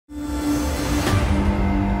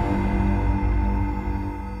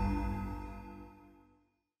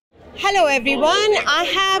Hello everyone, I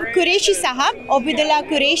have Quraishi Sahab, Obaidullah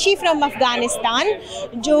Quraishi from Afghanistan,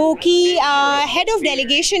 जो कि head of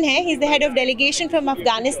delegation है. He's the head of delegation from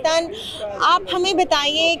Afghanistan. आप हमें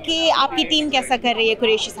बताइए कि आपकी टीम कैसा कर रही है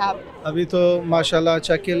कुरैशी साहब? अभी तो माशाल्लाह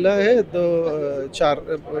अच्छा खेल रहा है। चार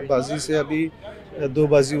बाजी से अभी 2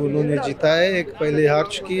 बाजी उन्होंने जीता है, एक पहले हार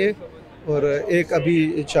चुकी है और एक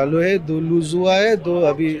अभी चालू है, 2 लूज़ हुआ है, 2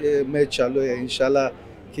 अभी मैच चालू है। इंशाल्लाह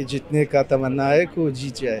कि जीतने का तमन्ना है को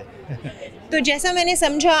जीत जाए। तो जैसा मैंने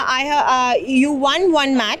समझा, you won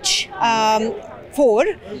 1 match, 4,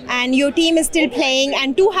 and your team is still playing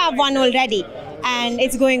and 2 have won already and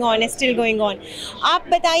it's still going on. आप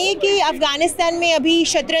बताइए कि अफ़गानिस्तान में अभी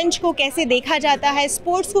शतरंज को कैसे देखा जाता है,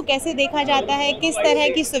 स्पोर्ट्स को कैसे देखा जाता है, किस तरह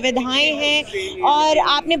की सुविधाएं हैं, और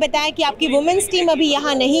आपने बताया कि आपकी वुमेन्स टीम अभी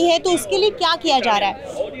यहाँ नहीं है, तो उसके लिए क्या किया जा रहा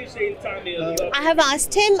है? I have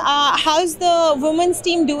asked him how's the women's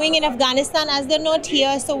team doing in Afghanistan as they're not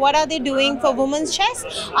here, so what are they doing for women's chess?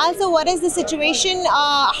 Also, what is the situation,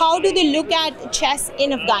 how do they look at chess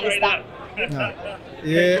in Afghanistan?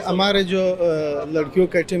 ये हमारे जो लड़कियों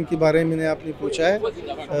के team के बारे में आपने पूछा है,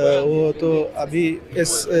 वो तो अभी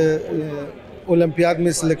इस ओलंपियाड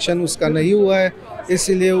में सिलेक्शन उसका नहीं हुआ है,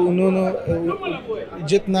 इसलिए उन्होंने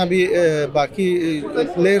जितना भी बाकी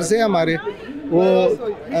प्लेयर्स हैं हमारे वो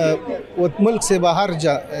मुल्क से बाहर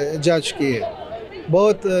जा चुके हैं।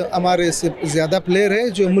 बहुत हमारे से ज़्यादा प्लेयर है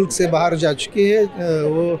जो मुल्क से बाहर जा चुके हैं,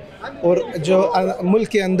 वो और जो मुल्क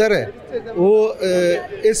के अंदर है वो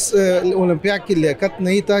इस ओलंपियाड की लियाकत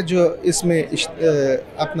नहीं था जो इसमें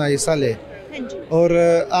अपना हिस्सा ले। और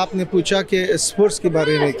आपने पूछा कि स्पोर्ट्स के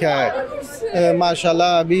बारे में क्या है,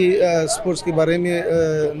 माशाल्लाह अभी स्पोर्ट्स के बारे में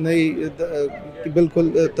नहीं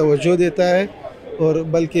बिल्कुल तवज्जो देता है, और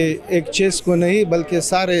बल्कि एक चेस को नहीं बल्कि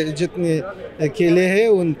सारे जितने खेले हैं,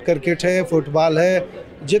 उन क्रिकेट है, फुटबॉल है,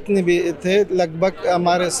 जितने भी थे लगभग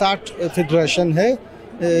हमारे 60 फेडरेशन है,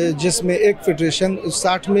 जिसमें एक फेडरेशन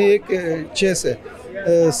 60 में एक चेस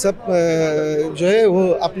है। सब जो है वो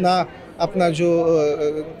अपना जो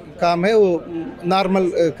काम है वो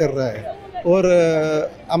नॉर्मल कर रहा है, और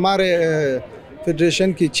हमारे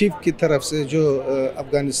फेडरेशन की चीफ की तरफ से जो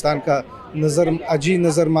अफ़गानिस्तान का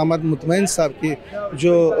नज़र मोहम्मद मुतमईन साहब की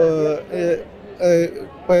जो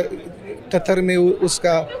कतर में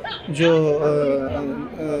उसका जो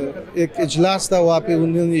एक इजलास था वहाँ पे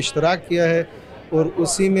उन्होंने इश्तराक किया है, और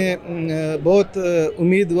उसी में बहुत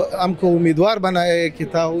हमको उम्मीदवार बनाया है कि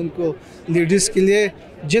था उनको लेडीज़ के लिए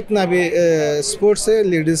जितना भी स्पोर्ट्स है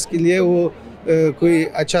लेडीज़ के लिए वो कोई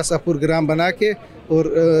अच्छा सा प्रोग्राम बना के और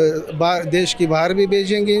देश के बाहर भी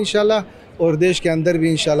भेजेंगे इंशाल्लाह, और देश के अंदर भी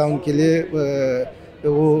इंशाल्लाह उनके लिए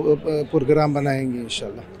वो प्रोग्राम बनाएंगे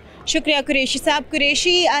इंशाल्लाह। शुक्रिया कुरैशी साहब.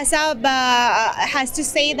 Quraishi Sahab has to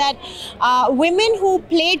say that women who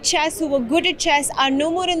played chess, who were good at chess, are no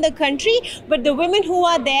more in the country, but the women who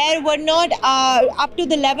are there were not up to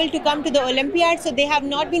the level to come to the Olympiad, so they have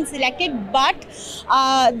not been selected, but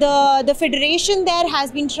the federation there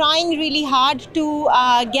has been trying really hard to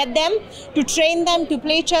get them, to train them to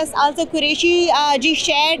play chess. Also, Quraishi ji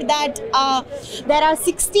shared that there are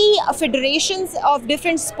 60 federations of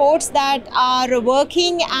different sports that are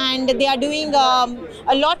working, and they are doing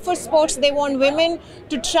a lot for sports. They want women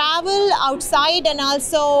to travel outside and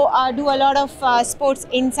also do a lot of sports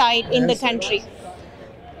inside in the country.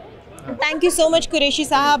 Thank you so much Quraishi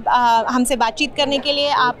साहब, हमसे बातचीत करने के लिए.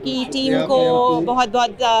 आपकी team को बहुत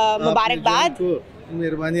बहुत मुबारकबाद.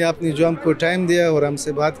 मेहरबानी, आपने जो हमको टाइम दिया और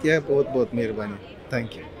हमसे बात किया, बहुत बहुत मेहरबानी.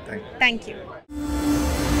 Thank you.